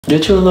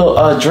Get you a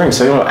little drink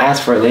so you don't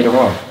ask for it later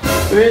on.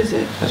 Where is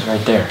it? It's right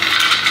there.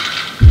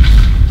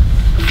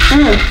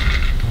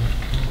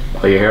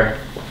 Oh, your hair?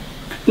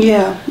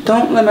 Yeah,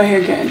 don't let my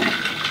hair get in it.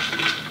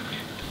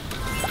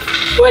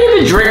 You ain't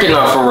even drinking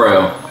enough for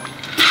real.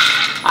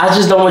 I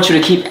just don't want you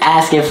to keep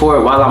asking for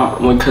it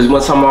because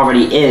once I'm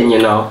already in, you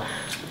know.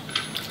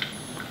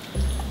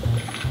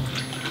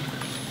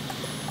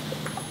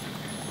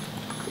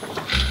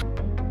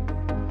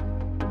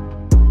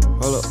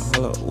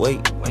 Hold up,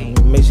 wait.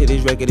 Make sure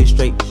this record is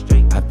straight.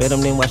 I bet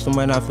them then watch them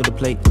run off for the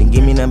plate. Then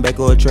give me nothing back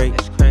or a trait.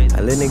 I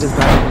let niggas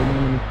pop.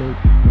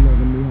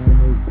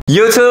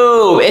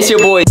 YouTube, it's your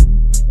boy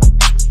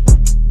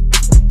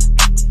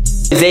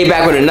Zay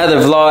back with another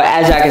vlog.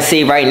 As y'all can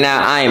see right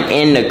now, I am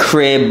in the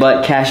crib,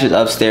 but Cash is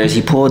upstairs.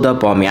 He pulled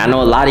up on me. I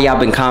know a lot of y'all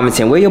been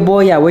commenting, where your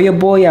boy at? Where your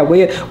boy at?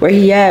 Where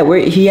he at? Where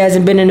he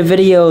hasn't been in the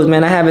videos,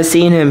 man. I haven't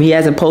seen him. He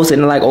hasn't posted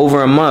in like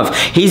over a month.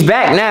 He's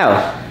back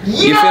now.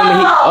 You feel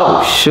me?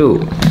 Oh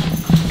shoot.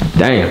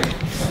 Damn.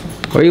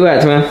 Where you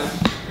at, man?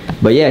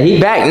 But yeah, he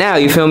back now,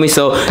 you feel me?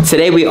 So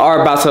today we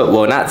are about to,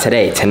 well not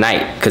today,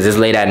 tonight, because it's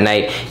late at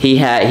night. He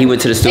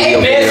went to the studio.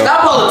 Hey man,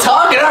 stop all the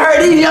talking. I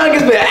heard these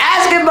youngins been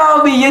asking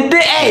about me. You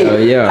did, hey. Oh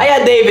yeah. I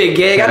got David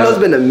Gig. I know it's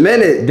been a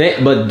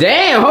minute. But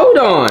damn, hold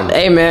on.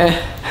 Hey man,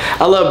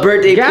 I love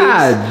birthday piece.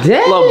 God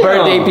damn. Love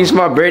birthday piece for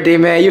my birthday,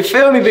 man. You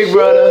feel me, big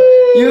brother?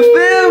 You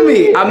feel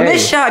me? I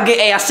miss y'all.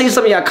 Hey, I seen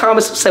some of y'all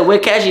comments said where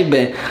Cashy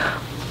been.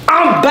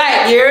 I'm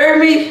back, you heard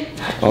me?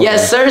 Okay.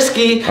 Yes,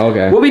 sirski.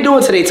 Okay. What we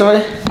doing today, Tony?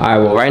 Alright,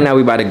 well right now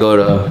we about to go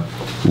to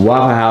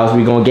Waffle House.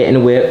 We gonna get in the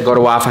whip, go to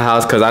Waffle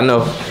House, cause I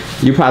know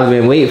you probably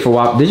been waiting for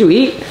Waffle. Did you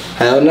eat?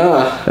 Hell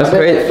no. That's I've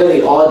been great. in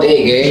Philly all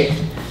day, gang.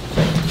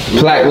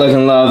 Plaque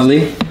looking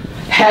lovely.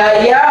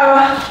 Hell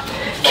yeah.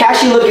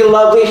 Cashy looking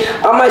lovely.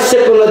 I might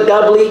sip on a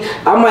doubly.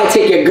 I might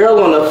take your girl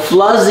on a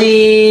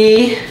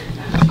fluzzy.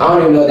 I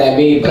don't even know what that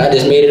means, but I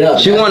just made it up.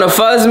 She wanna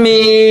fuzz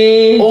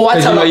me. Oh, I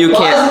tell her you fuzz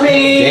can't.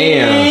 me.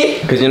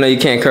 Damn. Cause you know you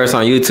can't curse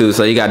on YouTube,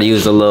 so you gotta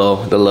use the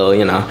little,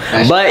 you know.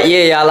 But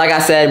yeah, y'all, like I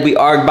said, we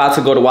are about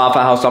to go to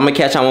Waffle House, so I'm gonna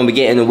catch y'all when we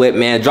get in the whip,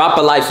 man. Drop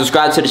a like,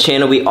 subscribe to the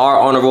channel. We are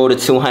on the road to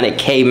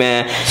 200K,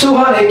 man.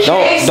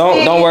 200K.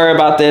 Don't worry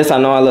about this. I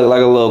know I look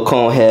like a little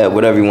cone head,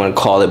 whatever you want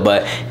to call it,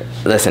 but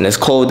listen, it's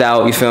cold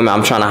out, you feel me?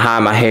 I'm trying to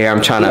hide my hair.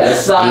 I'm trying to.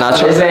 I'm not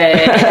trying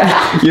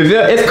to. You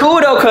feel? It's cool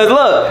though, cause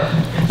look.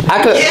 I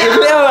could, you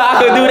feel me? I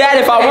could do that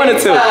if I wanted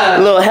to. A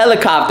little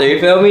helicopter, you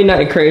feel me?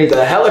 Nothing crazy.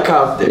 The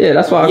helicopter. Yeah,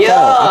 that's why I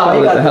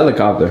call it the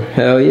helicopter.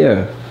 Hell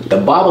yeah. The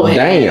bobblehead.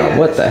 Damn,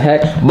 what the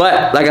heck?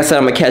 But like I said,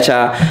 I'm gonna catch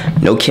y'all.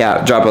 No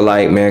cap, drop a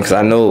like, man, because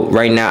I know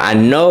right now, I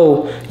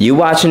know you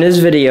watching this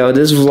video,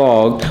 this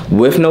vlog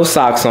with no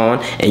socks on,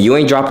 and you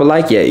ain't drop a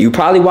like yet. You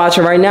probably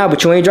watching right now,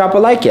 but you ain't drop a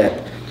like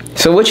yet.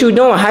 So what you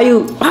doing? How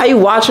you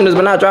watching this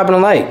but not dropping a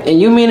like?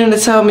 And you meaning to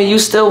tell me you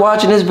still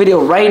watching this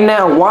video right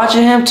now,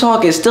 watching him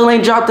talk and still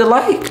ain't dropped a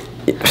like?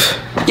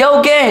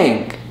 Yo,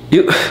 gang.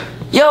 You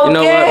know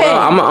gang. what?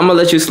 I'm gonna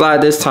let you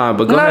slide this time,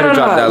 but go ahead and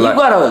drop that like. You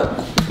gotta.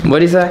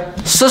 What'd he say?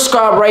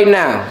 Subscribe right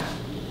now.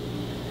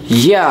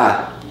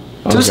 Yeah.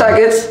 Okay. 2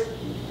 seconds.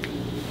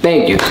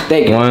 Thank you.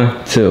 Thank you.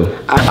 1, 2.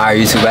 Alright,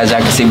 YouTube, as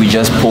y'all can see, we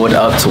just pulled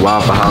up to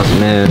Waffle House,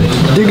 man.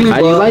 How do you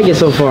like it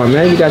so far,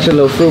 man? You got your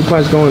little fruit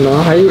punch going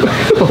on. How you?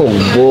 Oh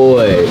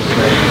boy.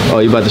 Oh,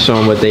 you about to show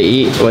them what they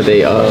eat? What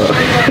they Oh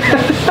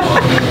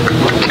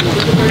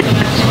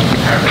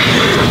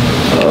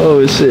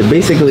shit.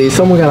 Basically,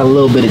 someone got a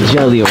little bit of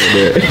jelly over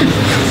there.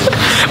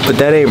 But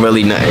that ain't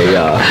really nothing,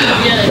 y'all.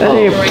 That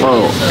ain't.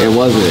 Oh, it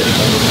wasn't.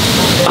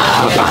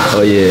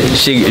 Oh yeah,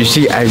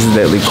 she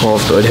accidentally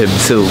coughed on him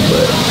too,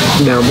 but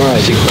never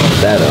mind, she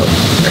coughed that up.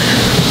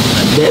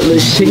 That little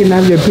chicken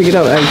knife, you pick it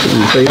up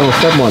actually, so you don't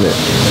step on it.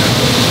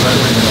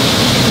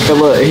 And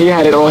look, he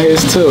had it on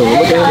his too.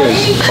 Look at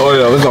this. Oh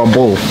yeah, it's on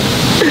both.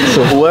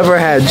 So whoever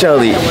had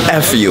jelly,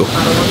 F you,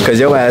 cause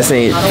your ass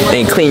ain't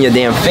clean your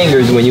damn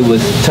fingers when you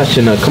was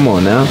touching her. Come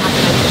on now.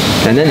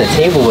 And then the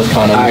table was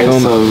kind of. Alright,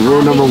 so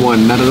rule number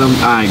 1, none of them.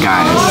 Alright,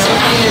 guys,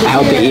 I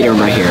help the eater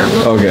right here.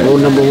 Okay. Rule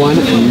number 1,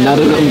 none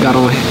of them got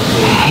on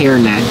hair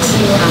nets.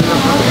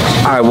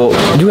 Alright, well,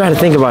 you gotta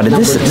think about it.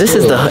 This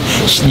is the.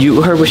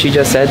 You heard what she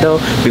just said though?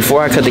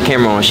 Before I cut the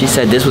camera on, she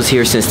said this was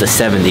here since the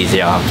 70s,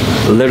 y'all.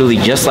 Literally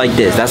just like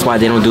this. That's why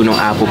they don't do no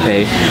Apple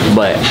Pay.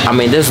 But I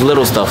mean, there's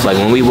little stuff like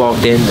when we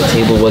walked in, the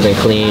table wasn't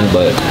clean,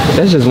 but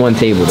that's just one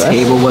table. The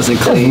table wasn't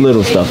clean. That's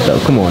little stuff though.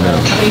 Come on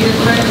now.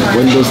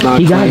 Windows not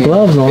He clean. got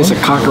gloves on. It's a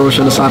cockroach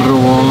on the side of the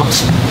wall.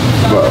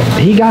 Bro,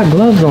 he got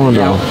gloves on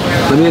though.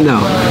 Let me know.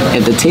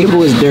 If the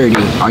table is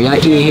dirty, are y'all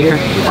eating here?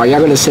 Are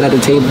y'all gonna sit at the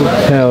table?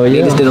 Hell yeah.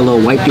 They just did a little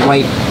wipey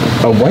wipe.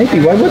 A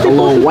wipey wipe? What they A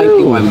little supposed to wipey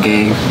do? wipe,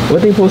 gang.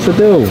 What they supposed to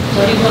do?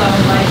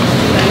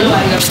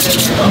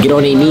 Get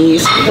on their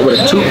knees with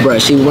a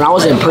toothbrush. See, when I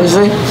was in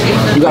prison,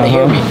 you gotta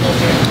hear me.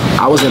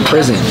 I was in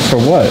prison. For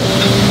what?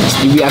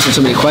 You be asking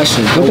too many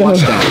questions. Don't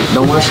watch that.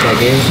 Don't watch that,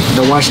 gang.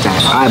 Don't watch that.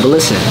 All right, but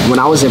listen. When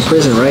I was in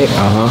prison, right?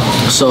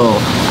 So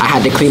I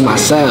had to clean my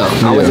cell.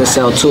 I was in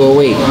cell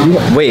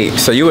 208. Wait,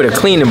 so you were the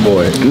cleaning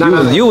boy?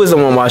 No. You was the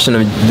one washing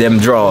them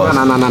drawers.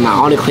 No.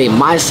 I only clean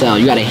my cell.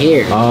 You gotta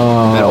hear. You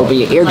gotta open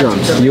your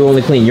eardrums. You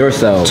only clean your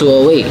cell.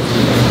 208.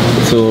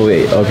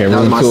 208. Okay, That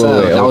was my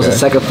cell. That was the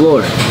second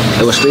floor.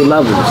 It was 3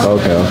 levels.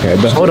 Okay.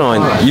 But hold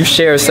on, you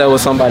share a cell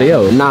with somebody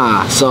else?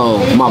 Nah, so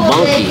my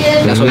bunkie,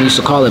 that's what we used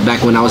to call it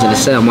back when I was in the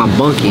cell, my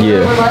bunkie.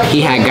 Yeah.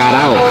 He had got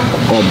out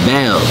on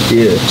bail.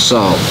 Yeah.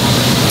 So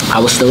I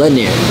was still in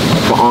there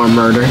for armed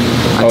murder,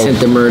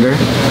 attempted murder.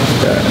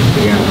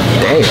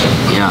 Damn.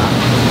 Yeah.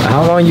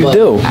 How long you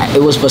do?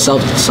 It was for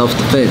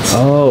self-defense.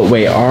 Oh,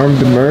 wait,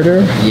 armed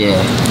murder? Yeah.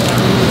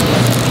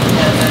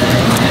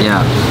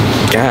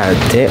 God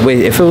damn. Wait,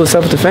 if it was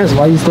self-defense,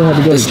 why you still have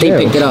to go to jail?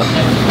 They picked it up.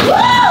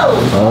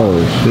 Oh,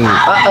 shoot.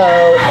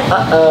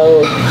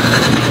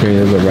 Here,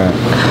 there's a rap.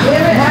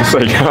 It's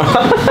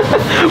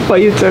like, why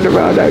you turn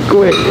around that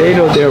quick? Ain't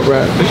no damn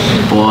rap.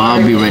 Boy,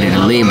 I'll be ready to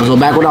leave. But so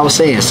back what I was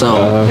saying, so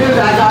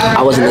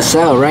I was in the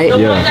cell, right?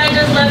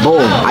 Yeah.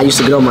 Boom. I used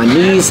to get on my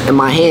knees and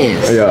my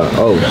hands. Yeah.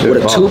 Oh, shit.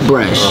 With a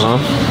toothbrush.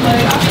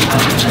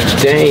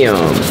 Damn.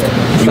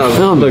 You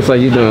feel me? Looks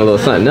like you're doing a little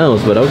something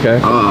else, but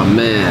okay. Oh,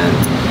 man.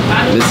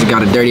 This has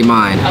got a dirty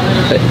mind.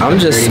 I'm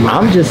just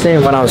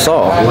saying what I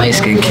saw.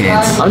 Light-skinned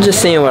kids. I'm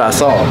just saying what I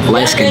saw.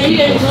 Light-skinned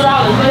people.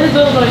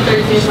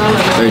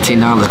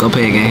 $13. Go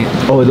pay again.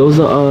 Oh, those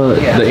are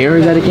the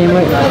earrings that it came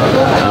with?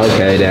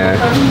 Okay, then.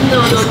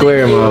 The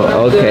square mode.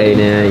 Okay,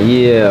 then.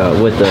 Yeah,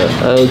 with the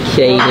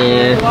okay,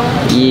 then.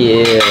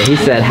 Yeah. He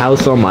said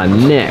house on my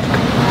neck.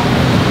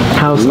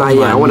 House Not on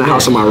yet. my I want a neck.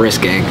 house on my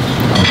wrist, gang.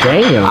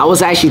 Damn. I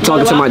was actually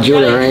talking to my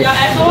junior, right?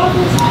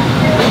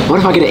 What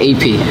if I get an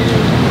AP?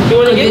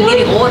 You're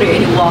getting older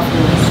and you walk.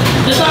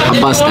 A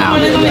bust down.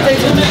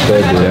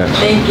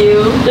 Thank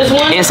you.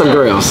 And some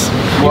girls.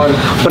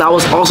 But I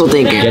was also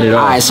thinking,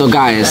 alright, so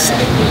guys,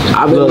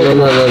 I've been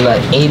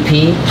Look, AP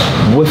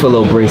with a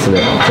little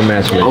bracelet to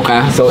match with.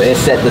 Okay. So it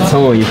set the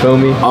tone, you feel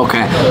me?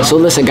 Okay. So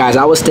listen, guys,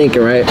 I was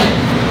thinking, right?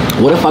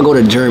 What if I go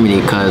to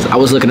Germany? Because I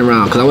was looking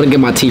around, because I want to get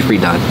my teeth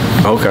redone.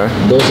 Okay.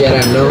 Those of you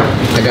that know,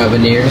 I got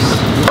veneers.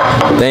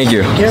 Thank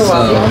you. You're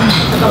welcome.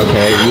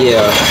 Okay,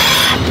 yeah.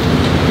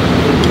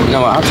 You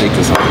know what, I'll take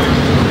this one.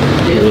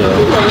 Yeah.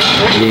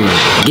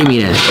 Give me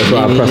that. That's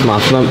why I press my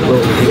thumb.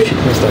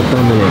 Press that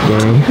thumb in it,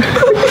 gang.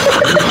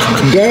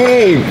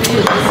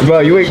 Gang! Bro,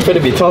 you ain't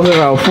finna be talking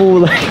about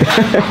food like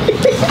that.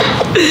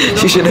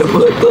 She should have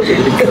put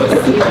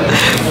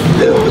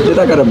Then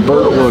I got a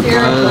burnt one, cuz.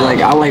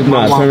 Like, I like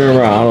my turn it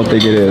around. I don't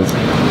think it is.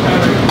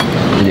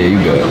 Yeah,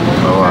 you good.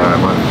 Oh, alright,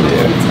 man.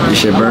 Yeah. You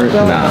shit burnt?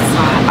 Nah.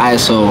 Alright,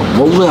 so,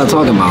 what was I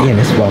talking about? Man,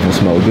 this waffle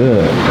smell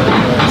good.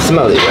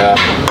 Smell it, bro.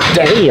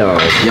 Damn.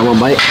 Y'all want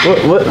a bite?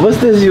 What's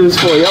this used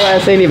for? Your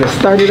ass ain't even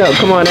started up.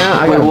 Come on now.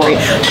 I gotta bring.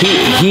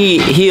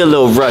 He a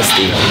little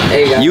rusty.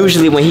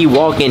 Usually when he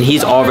walk in,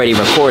 he's already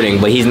recording,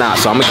 but he's not.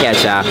 So I'm gonna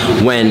catch y'all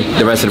when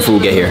the rest of the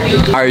food get here.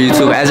 All right,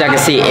 YouTube. As y'all can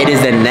see, it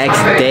is the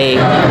next day,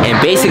 and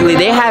basically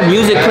they have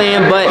music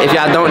playing. But if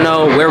y'all don't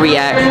know where we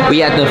at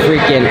the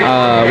freaking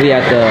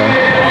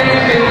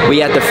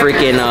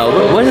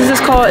what is this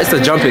called? It's the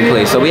jumping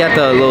place. So we at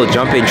the little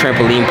jumping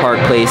trampoline park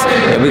place,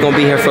 and we're gonna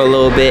be here for a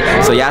little bit.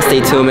 So y'all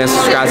stay tuned, man.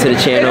 Subscribe to the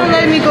channel. They don't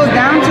let me go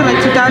down to like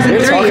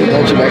 2003.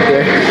 Don't you back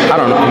there? I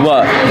don't know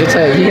what. It's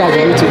like, he has a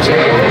YouTube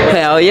channel.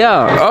 Hell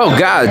yeah. Oh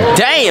god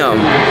damn.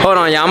 Hold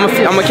on, y'all. I'm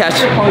gonna catch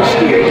you.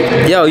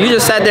 Yo, you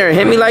just sat there and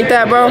hit me like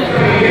that, bro?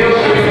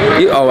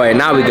 Oh wait,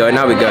 now we good.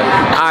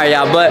 Alright,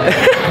 y'all, but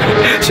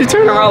she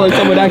turned around like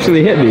someone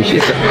actually hit me. She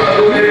said,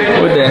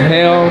 what the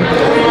hell?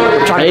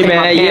 Hey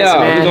man,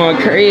 yeah, we going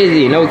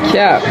crazy, no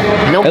cap.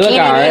 No it look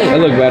alright, it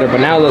look better, but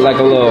now it look like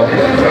a little.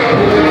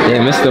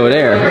 Damn, it's still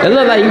there. It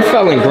look like you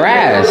fell in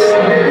grass.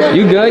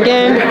 You good,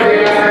 gang?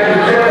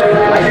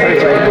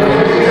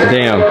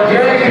 Damn,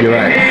 you're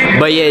right.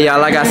 But yeah, y'all,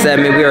 like I said,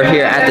 man, we are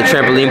here at the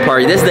trampoline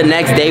park. This is the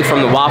next day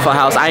from the Waffle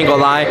House. I ain't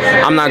gonna lie,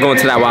 I'm not going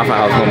to that Waffle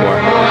House no more.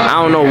 I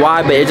don't know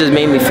why, but it just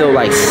made me feel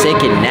like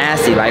sick and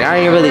nasty. Like, I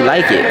didn't really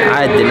like it.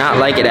 I did not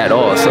like it at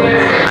all. So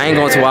I ain't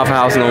going to Waffle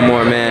House no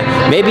more, man.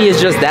 Maybe it's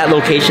just that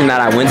location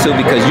that I went to,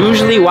 because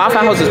usually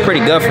Waffle House is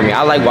pretty good for me.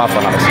 I like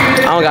Waffle House.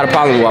 I don't got a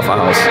problem with Waffle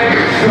House.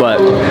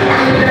 But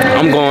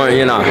I'm going,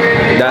 you know,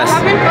 that's...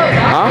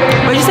 Huh?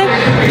 What'd you say?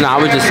 No,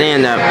 I was just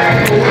saying that,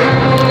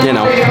 you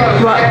know.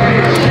 What?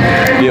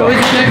 Yeah.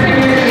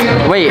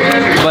 Wait,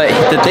 but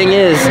the thing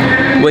is,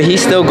 will he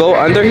still go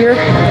under here?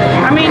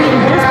 I mean,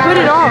 just put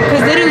it off,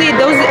 because literally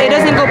it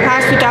doesn't go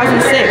past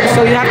 2006,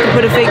 so you have to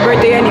put a fake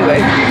birthday anyway.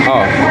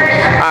 Oh.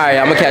 Alright,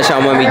 I'm gonna catch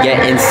y'all when we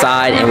get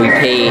inside and we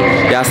pay.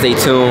 Y'all stay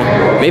tuned.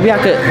 Maybe I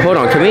could, hold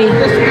on, can we?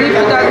 Just leave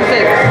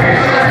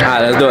 2006.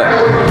 Alright, let's do it.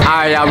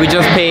 Alright, y'all, we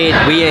just paid.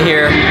 We in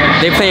here.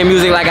 They playing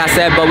music like I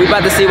said, but we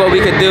about to see what we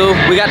could do.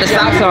 We got the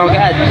socks on.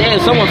 God damn,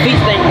 someone feet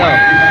stink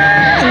though.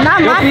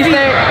 Not Your my feet feet.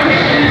 stink?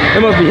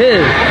 It must be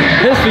his.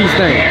 His feet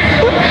stink.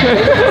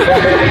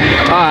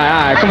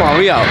 Alright, come on,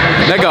 we out.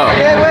 Let go.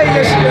 Yeah, wait,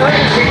 your shit.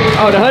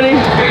 Oh, the hoodie?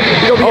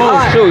 You gonna be Oh,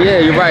 hot. shoot, yeah,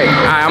 you're right.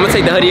 Alright, I'm gonna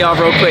take the hoodie off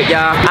real quick,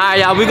 y'all. Alright,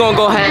 y'all, we gonna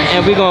go ahead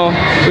and we gonna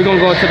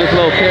go into this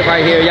little pit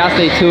right here. Y'all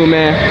stay tuned,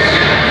 man.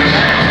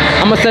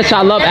 I'm gonna set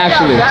y'all up,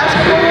 actually.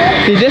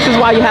 See, this is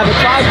why you have a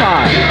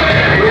tripod.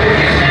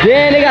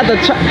 Then they got the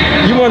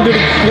you wanna do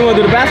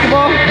the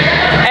basketball?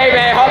 Hey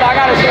man, hold on, I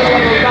gotta show you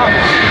what goes on.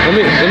 Let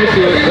me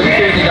see what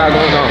they got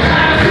going on.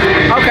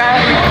 Okay.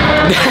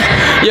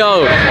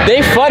 Yo,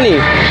 they funny.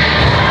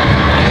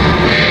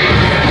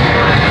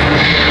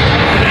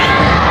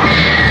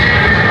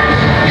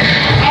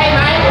 Hey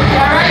man, you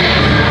alright?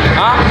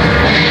 Huh?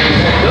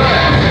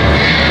 Good.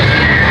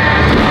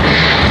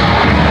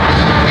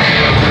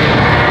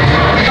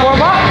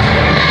 Warm up?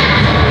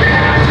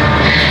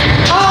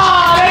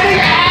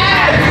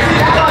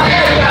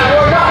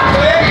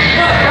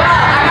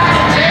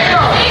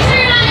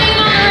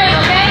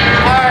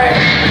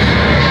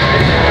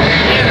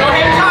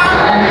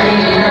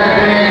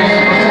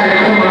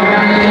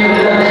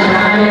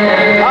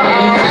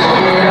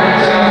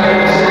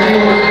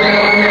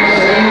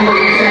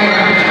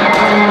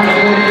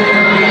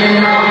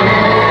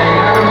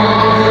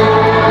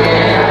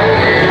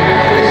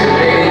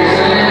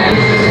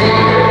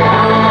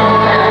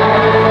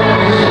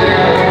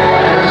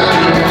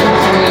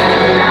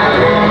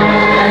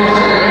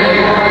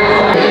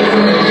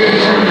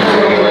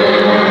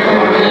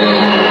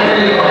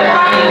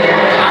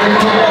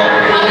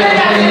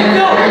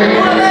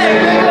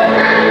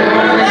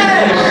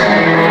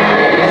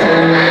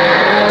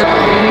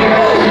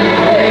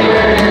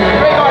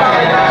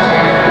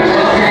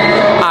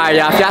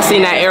 If y'all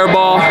seen that air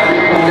ball,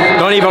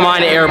 don't even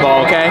mind the air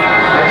ball, okay?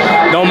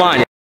 Don't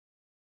mind it.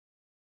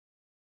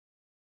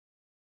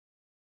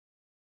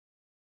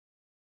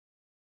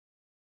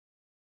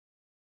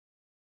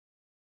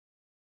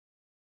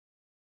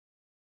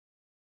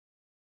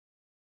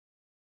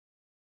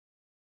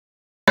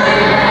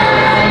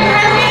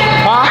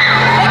 Huh?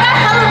 They got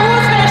hella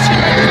rules for this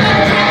shit.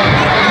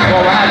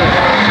 Well, what happened?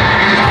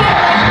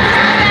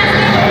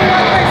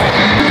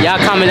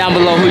 Y'all comment down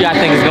below who y'all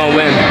think is gonna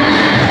win.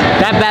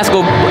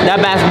 That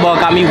basketball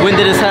got me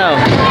winded as hell.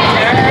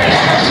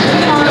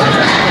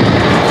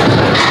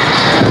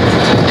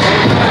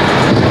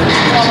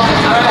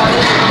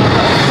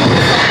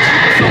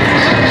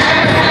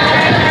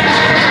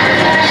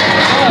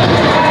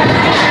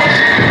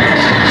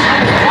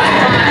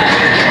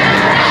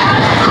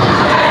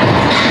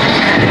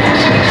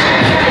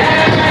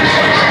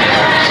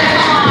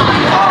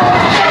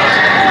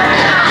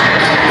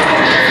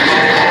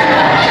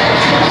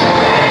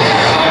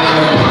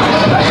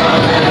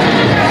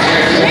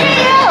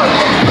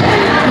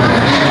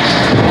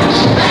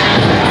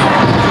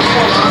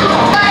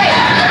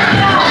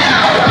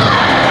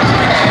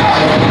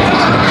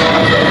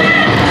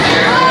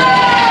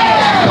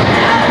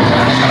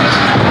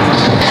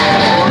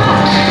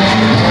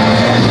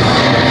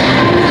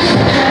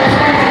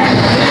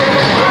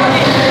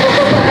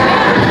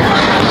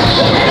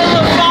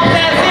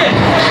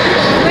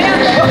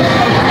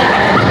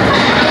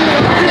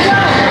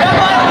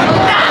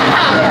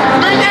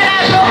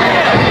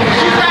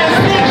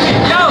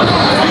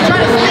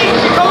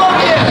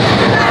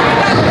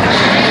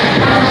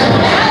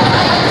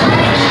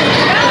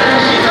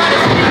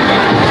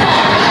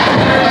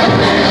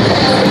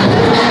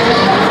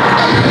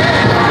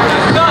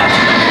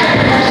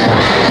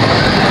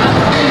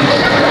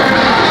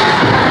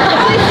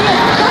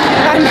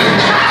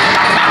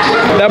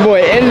 That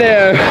boy in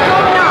there.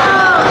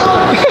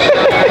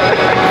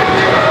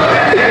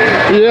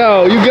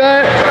 Yo, you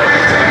good?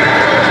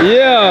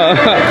 Yeah.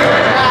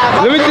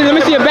 Let me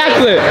see a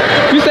backflip.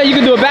 You said you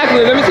can do a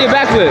backflip. Let me see a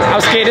backflip.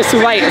 I'm scared it's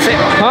too light.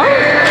 Huh?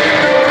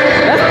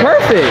 That's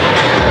perfect.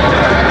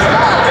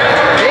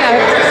 Yeah.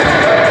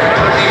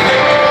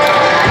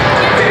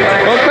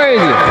 Go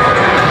crazy.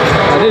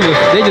 Oh,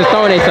 they just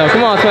throwing themselves.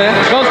 Come on, twin.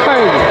 Go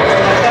crazy.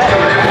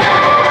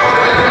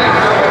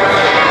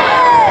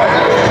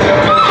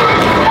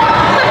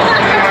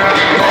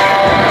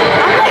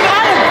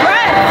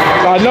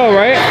 I know,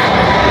 right?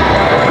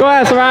 Go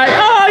ahead, Sarai.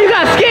 Oh, you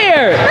got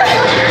scared.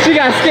 She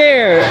got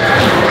scared.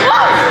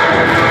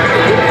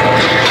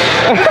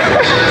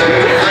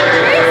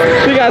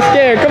 She got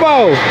scared. Come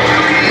on.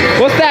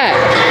 What's that?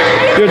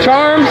 Your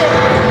charms?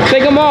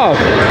 Take them off.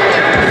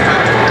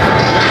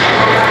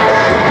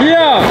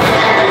 Yeah.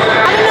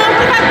 I don't know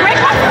if I break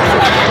my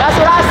foot. That's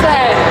what I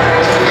said.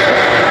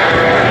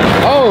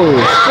 Oh,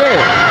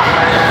 shit.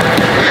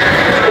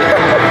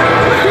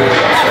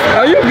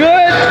 Are you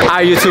good?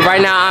 Alright, YouTube,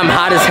 right now I'm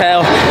hot as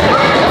hell.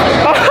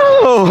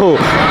 Oh,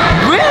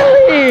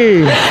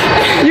 really?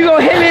 You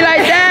gonna hit me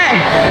like that?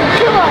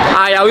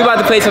 Alright, y'all, we about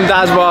to play some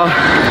dodgeball.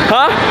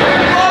 Huh?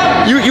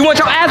 You want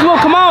your ass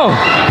whooped? Come on.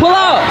 Pull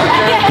up.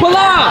 Pull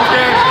up.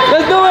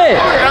 Let's do it.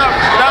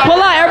 Pull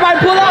up. Everybody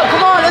pull up.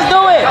 Come on, let's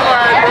do it.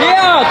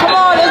 Yeah, come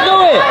on, let's do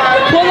it.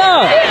 Pull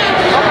up.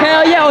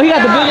 Hell yeah. Oh, he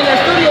got the billionaire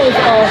studios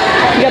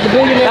you got the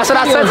billionaire. That's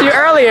what I said to you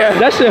earlier.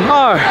 That shit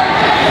hard.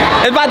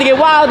 It's about to get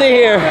wild in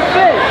here.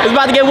 It's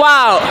about to get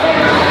wild.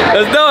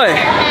 Let's do it.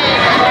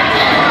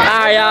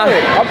 Alright, y'all.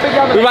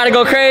 We about to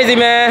go crazy,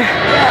 man.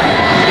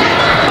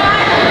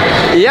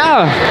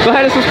 Yeah. Go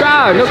ahead and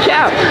subscribe. No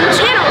cap.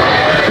 Channel.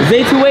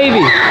 Zay2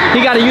 Wavy.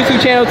 He got a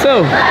YouTube channel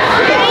too.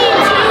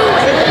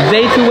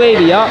 Zay2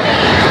 Wavy, y'all.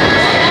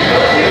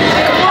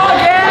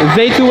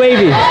 Zay2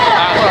 Wavy.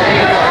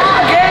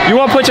 You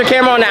want to put your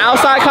camera on the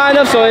outside, kind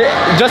of, so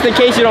just in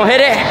case you don't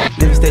hit it?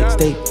 Live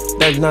state,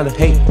 that's not a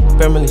hate.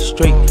 Family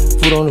straight,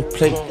 food on the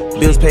plate.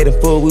 Bills paid in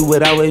full, we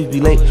would always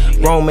be late.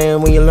 Grown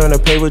man, when you learn to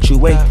pay what you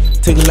weigh.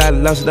 Took a lot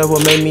of losses, that's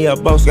what made me a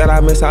boss. Got I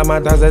miss out my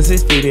thoughts at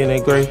 6 feet in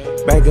the grave.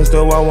 Back in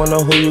store, I wanna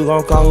know who you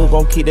gon' call, who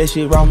gon' keep that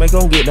shit raw, make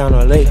them get down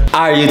on late.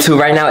 Alright, YouTube,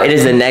 right now it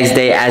is the next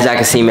day. As y'all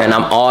can see, man,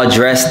 I'm all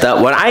dressed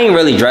up. Well, I ain't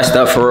really dressed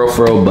up for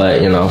real,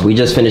 but you know, we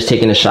just finished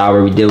taking a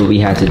shower. We did what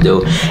we had to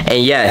do.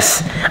 And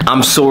yes,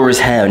 I'm sore as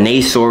hell.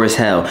 Nate's sore as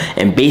hell.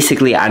 And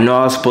basically, I know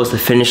I was supposed to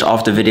finish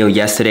off the video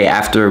yesterday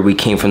after we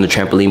came from the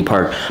trampoline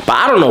park, but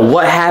I don't know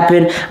what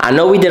happened. I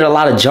know we did a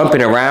lot of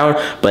jumping around,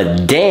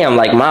 but damn,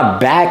 like my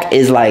back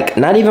is like,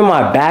 not even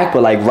my back,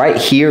 but like right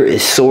here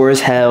is sore as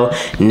hell.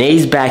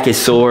 Nate's back is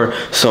sore.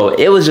 So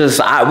it was just,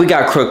 we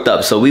got crooked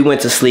up. So we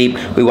went to sleep,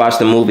 we watched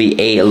the movie,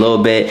 ate a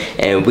little bit,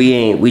 and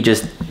we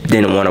just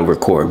didn't want to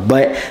record.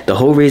 But the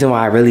whole reason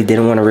why I really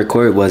didn't want to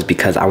record was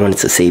because I wanted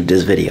to save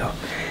this video.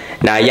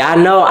 Now y'all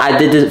know I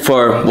did this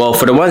for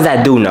the ones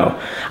that do know,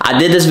 I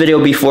did this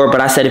video before,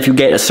 but I said if you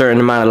get a certain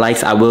amount of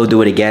likes, I will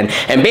do it again.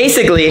 And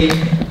basically,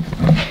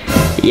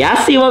 y'all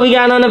see what we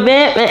got on the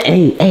bed, man?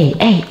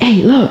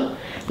 Hey, look,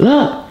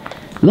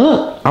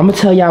 I'm gonna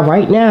tell y'all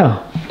right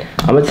now.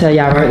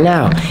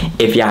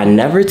 If y'all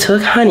never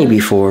took honey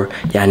before,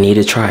 y'all need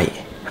to try it.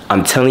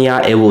 I'm telling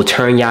y'all, it will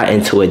turn y'all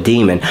into a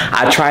demon.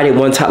 I tried it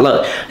one time.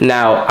 Look,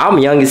 now, I'm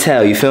young as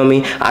hell, you feel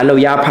me? I know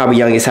y'all probably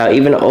young as hell,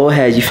 even the old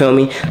heads, you feel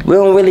me? We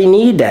don't really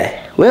need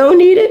that. We don't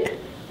need it.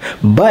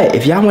 But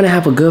if y'all want to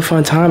have a good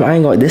fun time,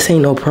 this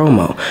ain't no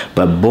promo.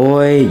 But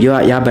boy,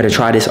 y'all better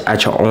try this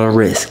at your own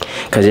risk.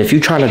 Cause if you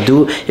try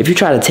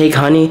to take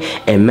honey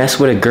and mess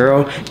with a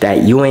girl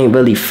that you ain't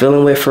really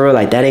feeling with for real,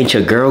 like that ain't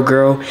your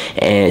girl,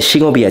 and she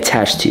gonna be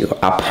attached to you.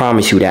 I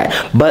promise you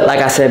that. But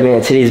like I said, man,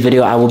 in today's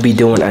video, I will be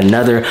doing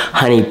another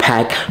honey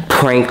pack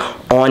prank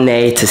on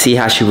Nay to see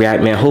how she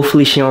react, man.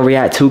 Hopefully she don't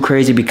react too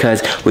crazy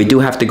because we do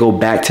have to go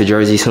back to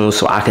Jersey soon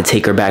so I could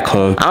take her back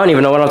home. I don't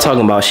even know what I'm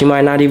talking about. She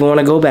might not even want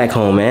to go back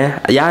home, man.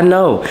 Y'all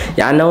know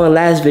in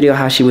last video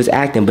how she was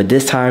acting, but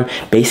this time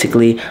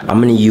basically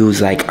I'm gonna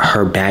use like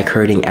her back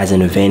hurting as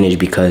an advantage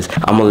because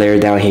I'm gonna lay her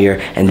down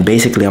here and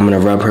basically I'm gonna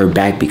rub her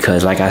back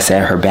because like I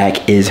said, her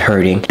back is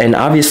hurting. And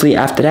obviously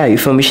after that, you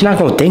feel me, she's not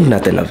gonna think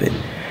nothing of it.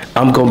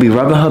 I'm gonna be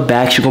rubbing her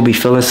back, she's gonna be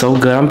feeling so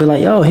good. I'm gonna be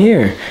like, yo,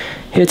 here,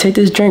 take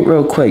this drink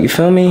real quick, you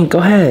feel me? Go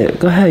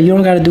ahead, you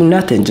don't gotta do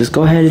nothing. Just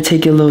go ahead and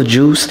take your little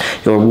juice,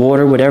 your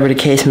water, whatever the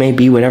case may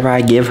be, whatever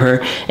I give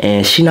her,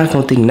 and she not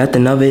gonna think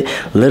nothing of it.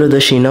 Little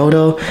does she know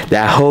though,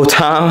 that whole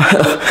time,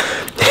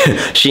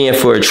 she in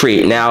for a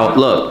treat. Now,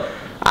 look,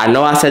 I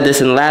know I said this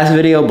in the last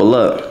video, but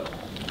look,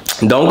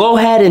 don't go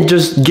ahead and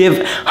just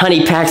give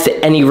honey packs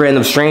to any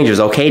random strangers,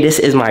 okay? This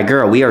is my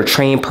girl. We are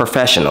trained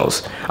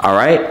professionals, all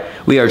right?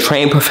 We are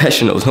trained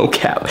professionals, no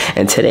cap.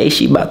 And today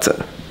she about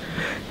to,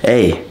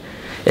 hey,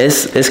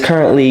 it's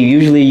currently,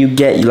 usually you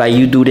get, like,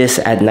 you do this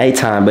at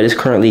nighttime, but it's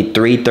currently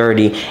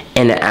 3:30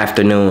 in the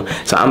afternoon.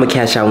 So I'm gonna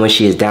catch y'all when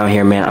she is down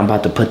here, man. I'm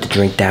about to put the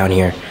drink down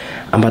here.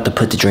 I'm about to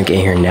put the drink in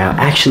here now.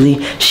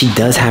 Actually, she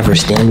does have her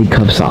Stanley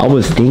cup, so I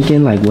was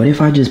thinking, like, what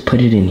if I just put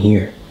it in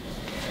here?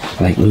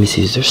 Like, let me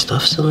see, is there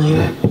stuff still in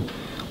here?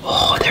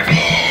 Oh, there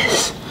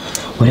is.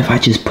 What if I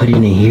just put it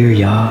in here,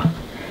 y'all?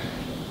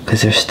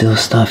 Because there's still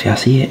stuff, y'all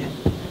see it?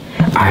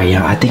 Alright,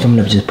 y'all, I think I'm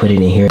gonna just put it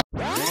in here.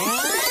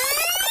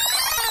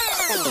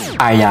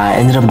 Alright, y'all, I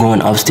ended up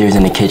going upstairs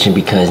in the kitchen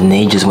because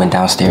Nate just went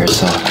downstairs.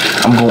 So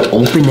I'm gonna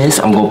open this,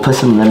 I'm gonna put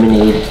some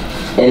lemonade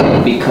in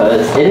it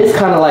because it is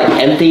kind of like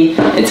empty.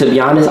 And to be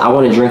honest, I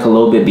want to drink a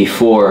little bit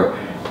before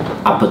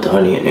I put the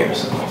honey in there.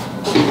 So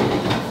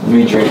let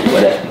me drink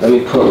whatever, let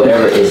me put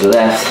whatever is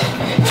left.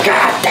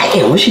 God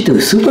damn, what she do?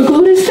 Super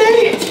glue this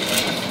thing?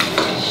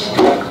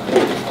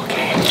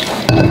 Okay.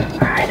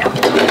 Alright, now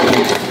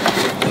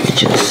let me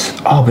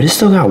just, oh, but it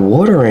still got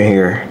water in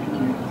here.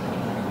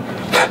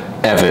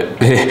 F it.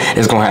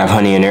 It's gonna have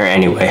honey in there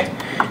anyway.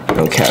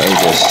 Okay,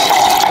 just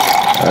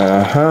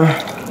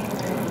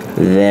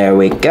there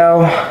we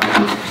go,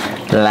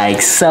 like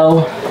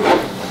so.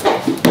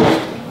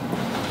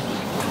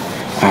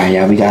 Alright,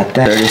 y'all, we got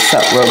that. Stir this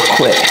up real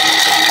quick.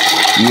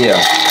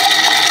 Yeah.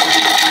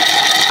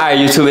 Alright,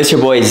 YouTube, it's your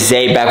boy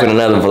Zay back with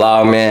another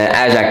vlog, man.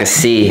 As y'all can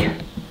see,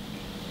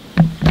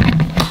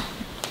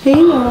 Hey,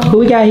 who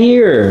we got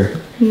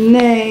here?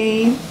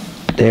 Nay.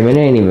 Damn, it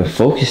ain't even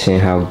focusing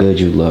how good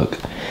you look.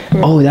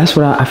 Oh, that's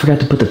what I forgot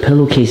to put the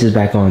pillowcases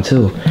back on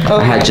too. Okay.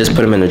 I had just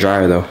put them in the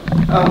dryer though.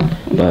 Oh.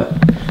 But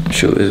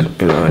shoot,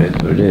 you know, it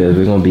is what it is.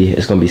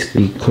 It's gonna be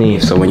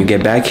clean. So when you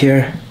get back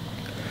here,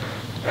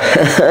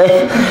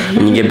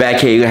 When you get back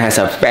here, you're gonna have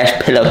some fresh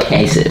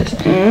pillowcases.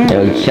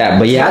 No cap,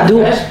 but yeah, I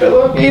do. Fresh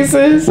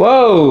pillowcases.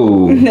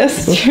 Whoa.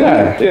 That's true.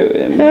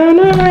 Hell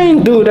no, I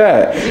ain't do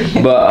that.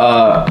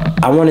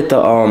 But I wanted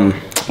the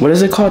what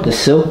is it called? The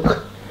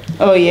silk.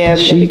 Oh yeah, we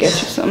gotta sheets.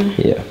 get you some.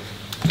 Yeah.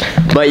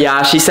 But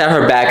yeah, she said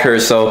her back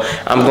hurts, so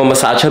I'm gonna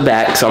massage her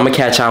back. So I'm gonna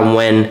catch on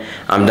when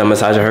I'm done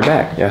massaging her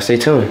back. Y'all stay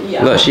tuned.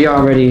 Yeah. Look, she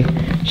already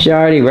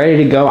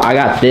ready to go. I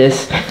got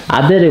this.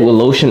 I did it with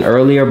lotion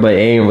earlier, but it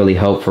ain't really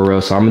help for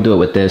real. So I'm gonna do it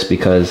with this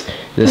because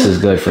this is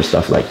good for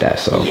stuff like that.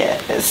 So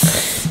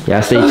Yes.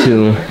 y'all stay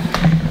tuned.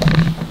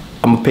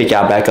 I'm gonna pick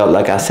y'all back up,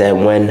 like I said,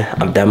 when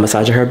I'm done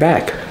massaging her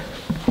back.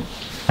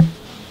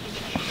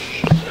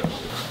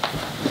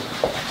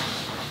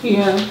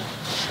 Yeah.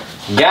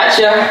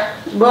 Gotcha.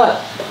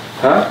 But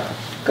Huh?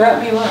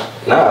 grab me what?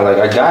 Nah, like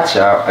I got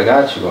you. I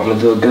got you. I'm gonna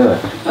do it good.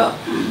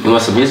 Oh. You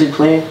want some music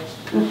playing?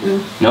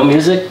 No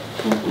music?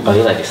 Oh,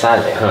 you like it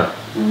silent, huh?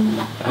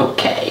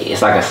 Okay.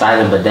 It's like a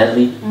silent but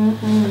deadly?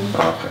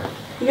 Okay.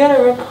 You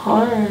gotta rip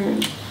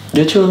hard.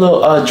 Get you a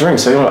little drink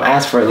so you don't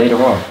ask for it later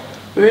on.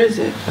 Where is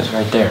it? It's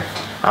right there.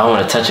 I don't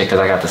want to touch it because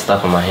I got the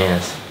stuff on my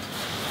hands.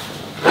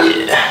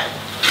 Yeah.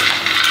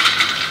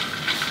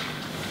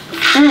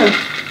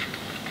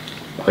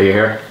 Oh, your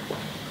hair?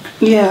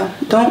 Yeah.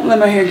 Don't let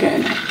my hair get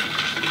in it.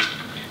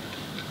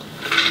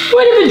 You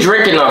ain't even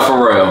drinking enough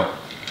for real.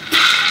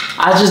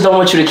 I just don't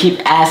want you to keep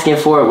asking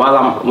for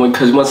it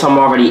because once I'm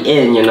already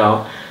in, you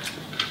know.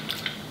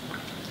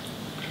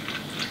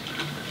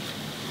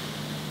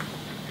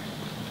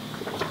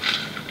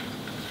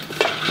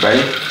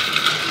 Ready?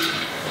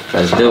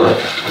 Let's do it.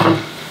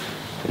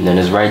 And then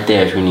it's right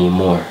there if you need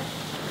more.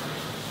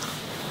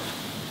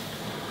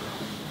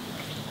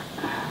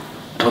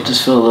 Don't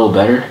this feel a little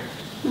better?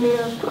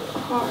 Yeah, but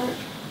hard.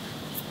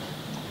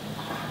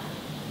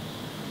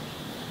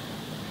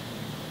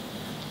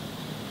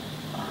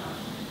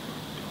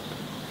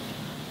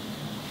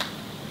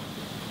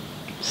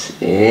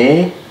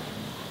 See?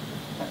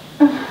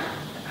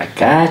 I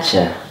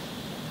gotcha.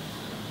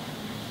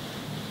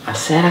 I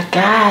said I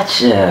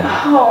gotcha.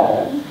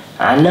 Oh.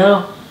 I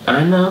know.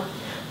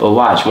 But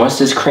watch, once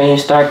this cream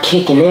start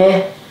kicking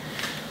in,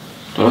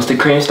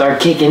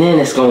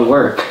 it's gonna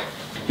work.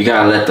 You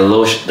gotta let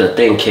the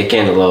thing kick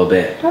in a little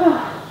bit.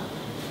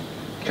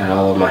 Got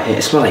all over my hand.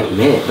 It smells like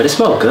mint, but it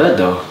smells good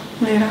though.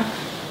 Yeah.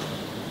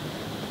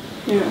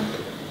 Yeah.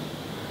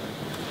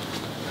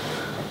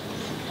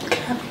 Can I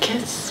have a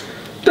kiss?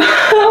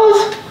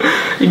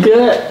 You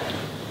good?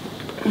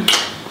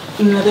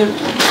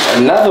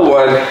 Another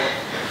one.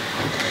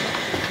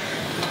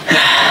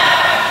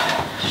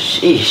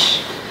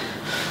 Sheesh.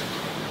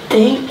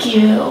 Thank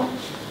you.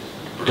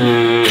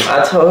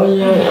 I told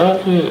you.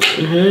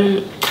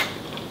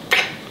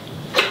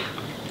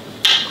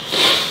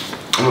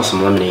 I want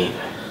some lemonade.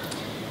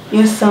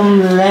 Get some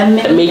lemon.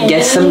 Let me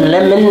get some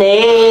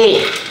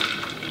lemonade.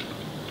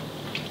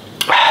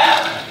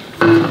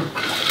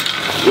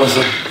 Want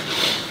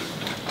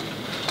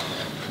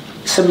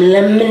some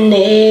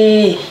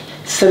lemonade.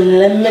 Some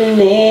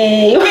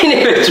lemonade. You ain't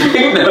even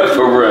drink that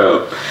for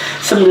real.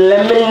 Some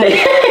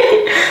lemonade.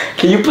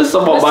 Can you put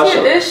some on my What's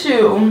shirt? your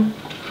issue?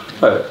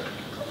 What?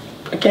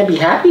 I can't be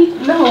happy?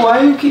 No,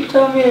 why you keep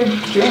telling me to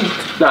drink?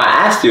 No, I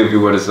asked you if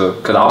you wanted some,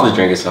 because I was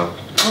drinking some.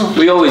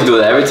 We always do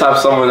that. Every time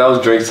someone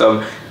else drinks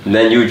some,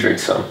 then you drink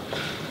some.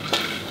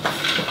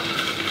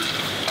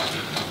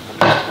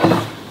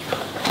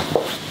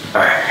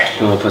 Alright,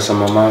 you want to put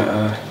some on my,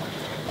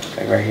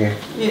 like right here?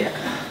 Yeah.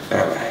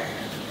 Alright.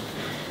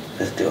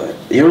 Let's do it.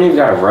 You don't even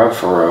got to rub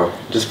for real.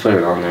 Just put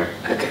it on there.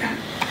 Okay.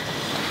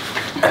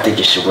 I think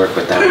it should work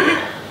with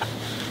that.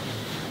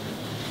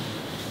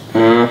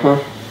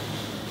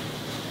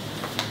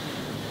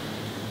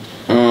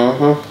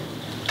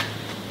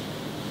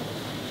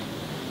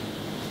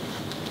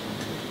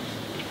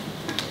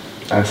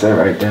 That's it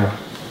right there.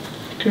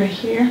 Right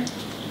here.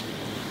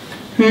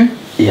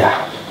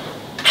 Yeah.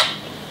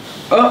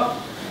 Oh.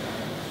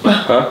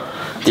 Huh?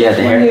 Yeah,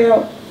 the hair.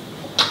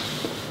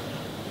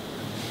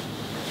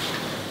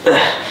 I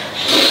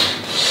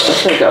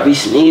think I'll be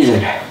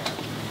sneezing.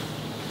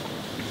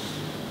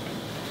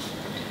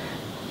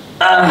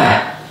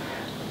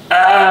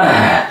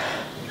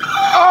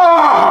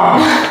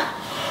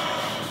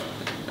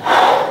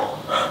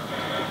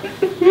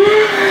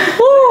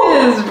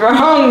 What is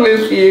wrong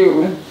with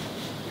you?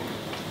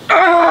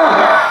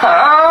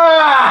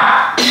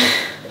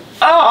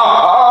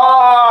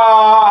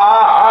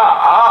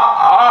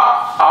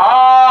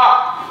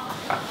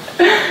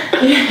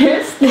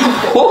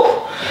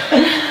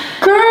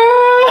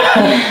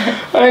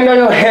 I didn't know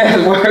your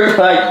hands work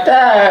like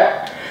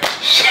that.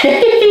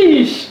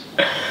 Sheesh.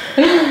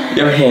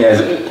 Your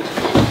hands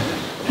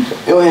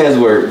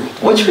work.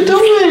 What you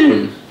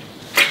doing?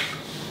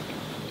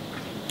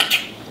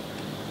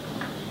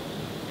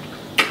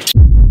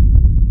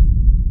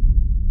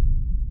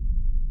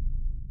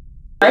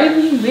 Why are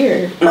you being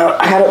weird? No,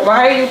 I had a.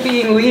 Why are you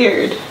being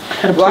weird?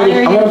 I Why are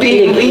you wanna play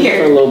being the game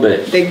weird? for a little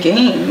bit. The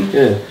game?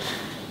 Yeah.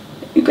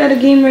 You got a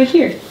game right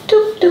here.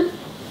 Doop, doop.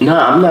 No,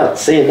 I'm not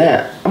saying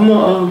that. I'm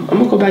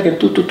gonna go back and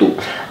do.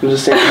 I'm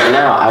just saying right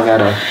now. I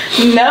gotta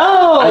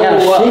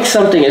fix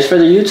something. It's for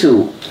the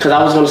YouTube. Cause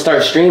I was gonna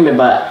start streaming,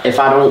 but if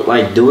I don't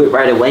like do it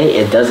right away,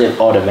 it doesn't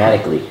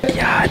automatically.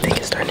 Yeah, I think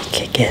it's starting to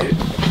kick in.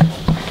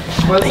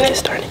 It's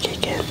starting to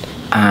kick in.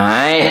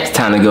 Alright, it's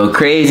time to go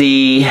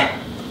crazy.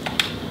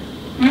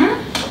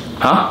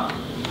 Huh?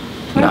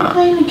 Why are you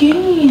playing the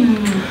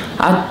game?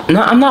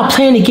 No, I'm not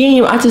playing the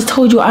game. I just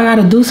told you I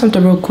gotta do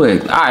something real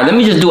quick. Alright, let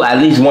me just do at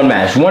least one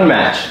match. One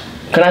match.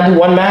 Can I do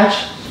one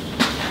match?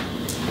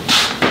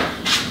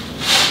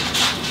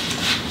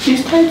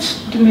 These tights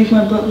do make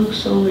my butt look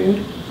so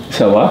weird.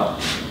 So what?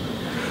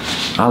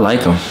 I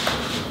like them.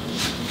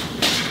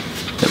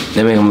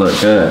 They make them look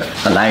good.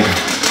 I like them.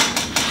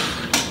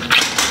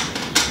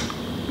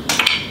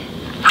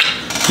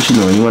 What you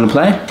doing? You wanna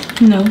play?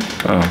 No.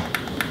 Oh.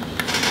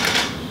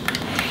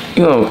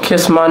 You gonna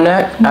kiss my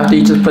neck after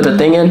you just put the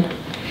thing in?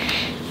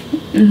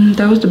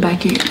 That was the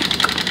back of your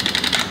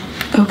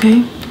neck.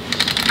 Okay.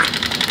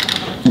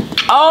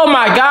 Oh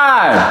my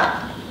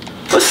god!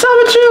 What's up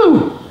with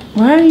you?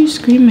 Why are you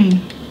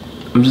screaming?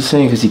 I'm just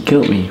saying because he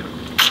killed me.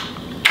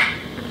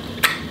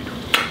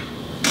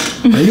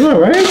 Are you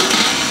alright?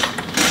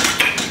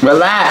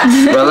 Relax,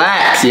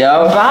 relax,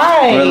 yo.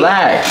 Bye.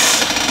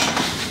 Relax.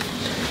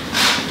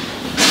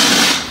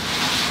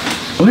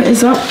 What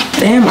is up?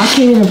 Damn, I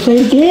can't even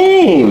play the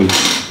game.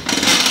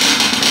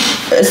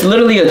 It's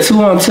literally a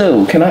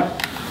 2-on-2. Can I?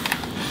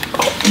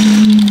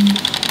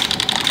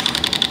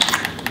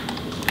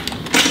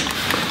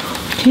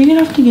 Can you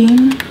get off the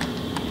game?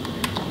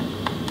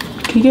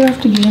 Can you get off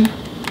the game?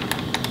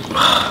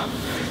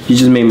 You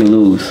just made me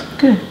lose.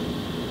 Good.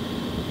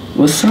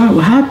 What's up?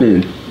 What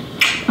happened?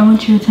 I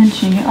want your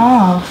attention. Get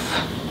off.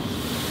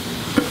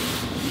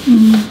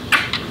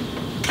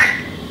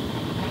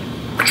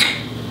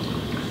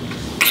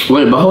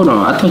 Wait, but hold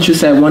on. I thought you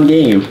said one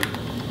game.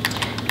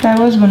 That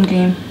was one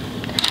game.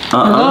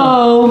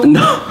 Hello?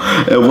 No,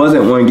 it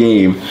wasn't one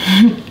game.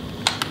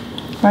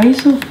 Why are you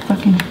so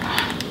fucking...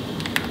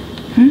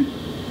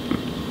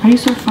 Why are you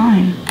so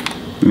fine?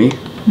 Me?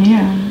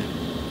 Yeah.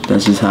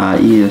 That's just how I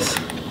is.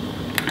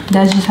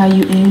 That's just how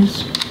you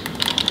is.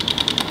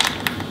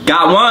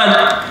 Got one.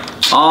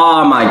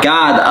 Oh my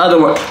god, the other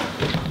one.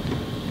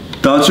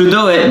 Don't you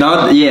do it.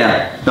 Don't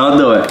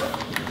do it.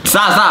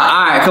 Stop.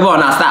 All right, come on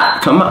now,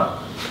 stop. Come on.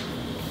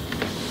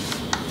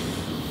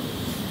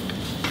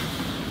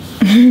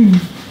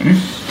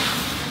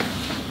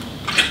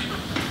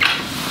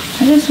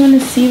 I just want to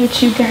see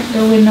what you got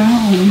going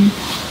on.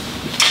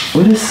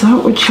 What is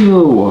up with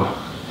you?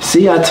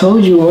 See, I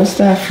told you once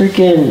that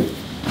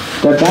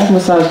back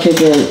massage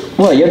kick in.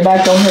 What, your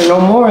back don't hurt no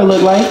more, it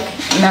look like?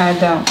 Nah, I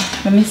don't.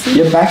 Let me see.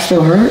 Your back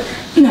still hurt?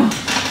 No.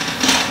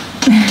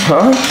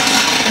 Huh?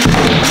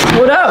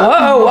 What up?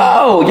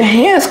 Whoa. Your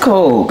hand's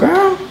cold,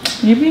 girl.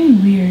 You're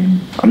being weird.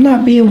 I'm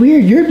not being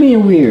weird. You're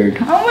being weird.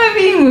 How am I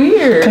being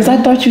weird? Because I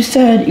thought you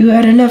said you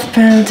had enough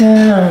pound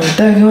town.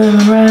 Thug him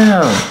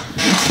around.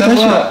 So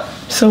what?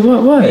 So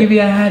what? Maybe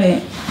I had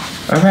it.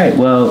 Alright,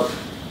 well,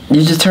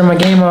 you just turned my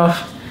game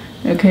off.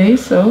 Okay,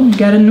 so you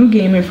got a new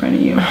game in front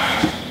of you.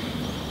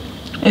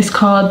 It's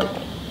called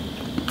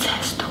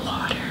Test the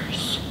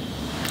Waters.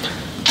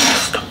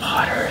 Test the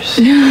Waters.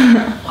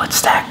 What's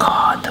that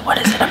called? What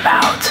is it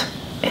about?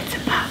 It's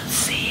about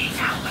seeing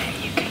how wet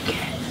you can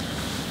get.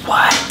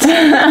 What?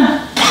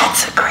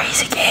 That's a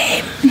crazy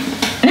game.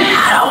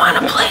 I don't want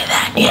to play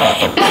that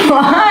game.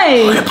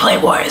 Why? I want to play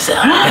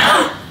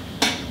Warzone.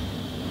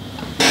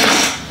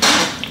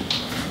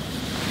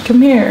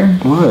 Come here.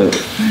 What?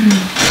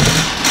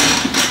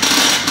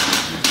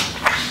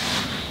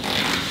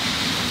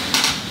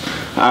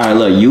 Alright,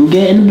 look, you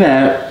get in the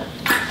bed,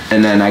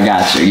 and then I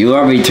got you. You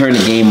already turned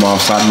the game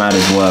off, so I might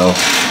as well.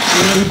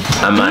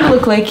 You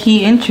look like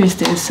he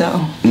interested,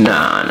 so.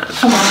 Nah.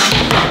 Come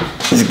on.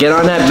 Just get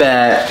on that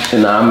bed,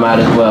 and I might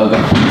as well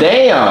go.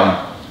 Damn!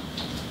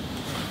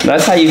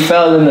 That's how you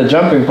fell in the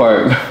jumping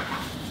part.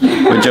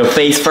 With your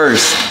face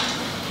first.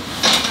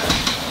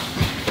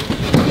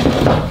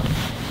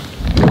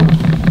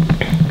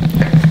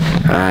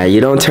 You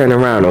don't turn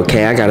around,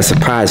 okay? I got a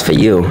surprise for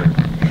you.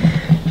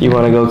 You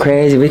wanna go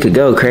crazy? We could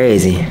go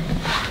crazy.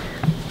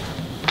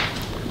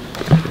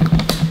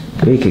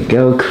 We could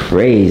go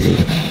crazy.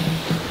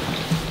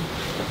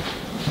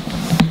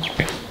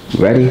 You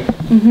ready?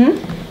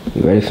 Mm-hmm.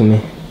 You ready for me?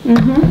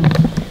 Mm-hmm.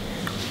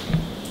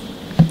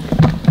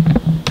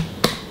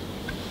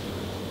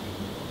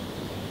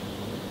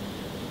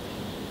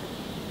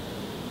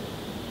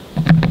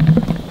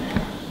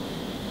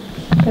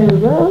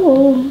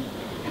 Hello.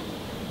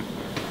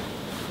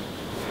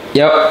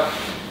 Yep.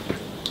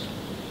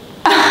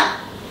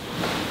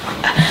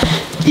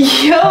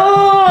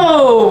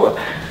 Yo!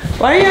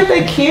 Why do you have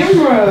that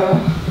camera?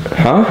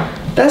 Huh?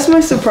 That's my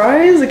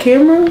surprise, the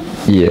camera?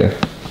 Yeah.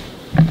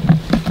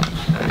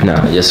 No,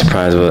 your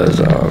surprise was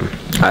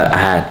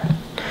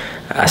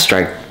I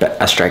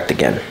striked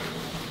again.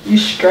 You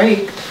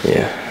striked?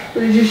 Yeah.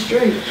 What did you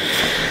strike?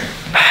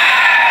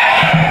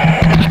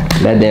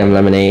 That damn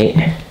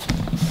lemonade.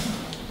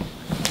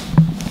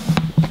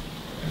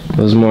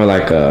 was more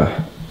like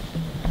a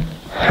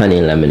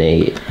honey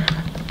lemonade.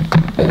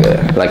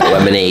 Like a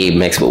lemonade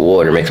mixed with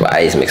water, mixed with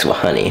ice, mixed with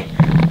honey.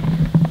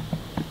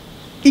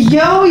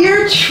 Yo,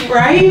 you're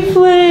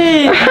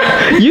trifling.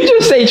 You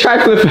just say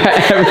trifling for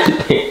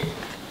everything.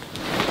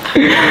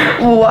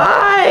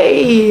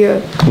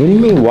 Why? What do you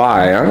mean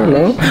why? I don't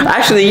know.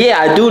 Actually, yeah,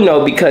 I do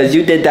know because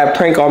you did that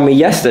prank on me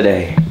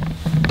yesterday.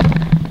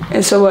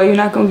 And so what, you're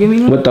not gonna give me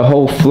none? With the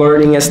whole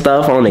flirting and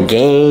stuff on the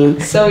game.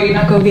 So you're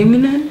not gonna give me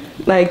none?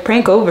 Like,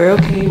 prank over,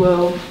 okay,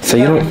 well. So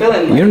you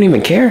don't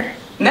even care?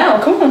 No,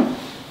 come on.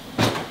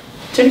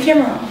 Turn the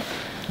camera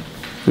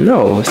off.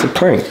 No, it's a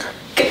prank.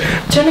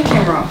 Turn the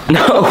camera off.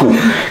 No,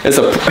 it's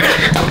a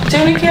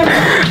Turn the camera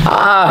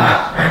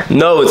off.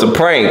 no, it's a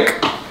prank.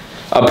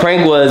 A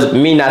prank was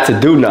me not to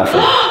do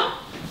nothing.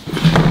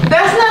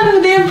 That's not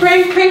a damn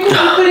prank. Prank was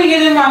you putting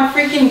it in my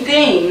freaking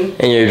thing.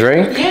 In your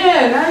drink?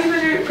 Yeah, not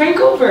even a prank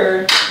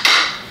over.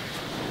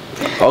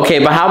 Okay,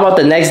 but how about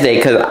the next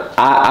day? Cause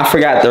I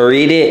forgot to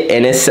read it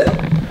and it said,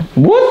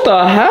 what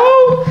the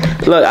hell?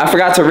 Look, I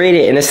forgot to read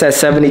it and it says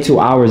 72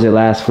 hours it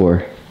lasts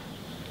for.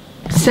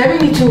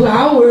 72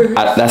 hours?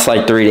 That's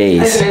like 3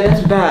 days. Okay,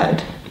 that's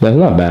bad. That's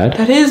not bad.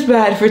 That is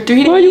bad for 3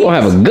 days. Well, you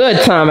gonna have a good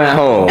time at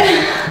home.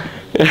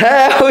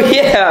 Hell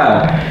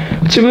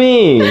yeah. What you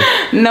mean?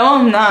 No,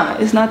 I'm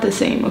not. It's not the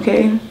same,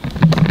 okay?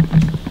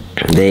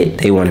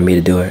 They wanted me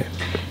to do it.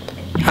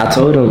 I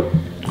told them.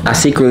 I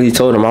secretly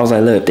told them. I was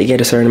like, look, if they get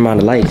a certain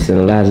amount of likes in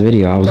the last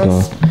video, I was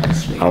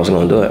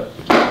gonna do it.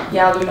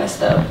 Y'all be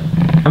messed up.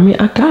 I mean,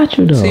 I got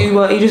you though. So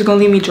you just gonna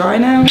leave me dry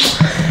now?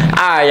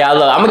 Alright, y'all,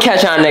 look, I'm gonna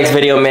catch y'all next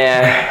video,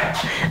 man.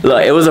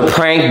 Look, it was a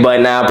prank,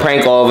 but now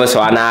prank over,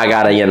 so now I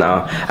gotta,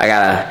 I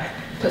gotta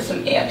put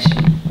some action.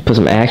 Put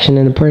some action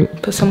in the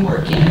prank? Put some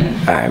work in.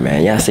 Alright,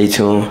 man, y'all stay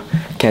tuned.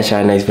 Catch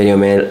y'all next video,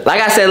 man.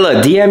 Like I said,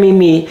 look,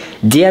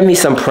 DM me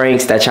some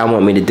pranks that y'all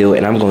want me to do,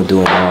 and I'm gonna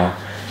do them all.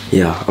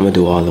 Yeah, I'm gonna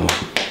do all of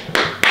them.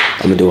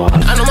 I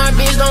know my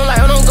bitch don't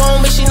like when I'm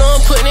gone, but she know I'm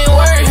putting in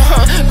work.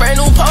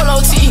 Brand new polo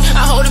tee.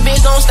 I hold a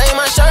bitch, don't stay my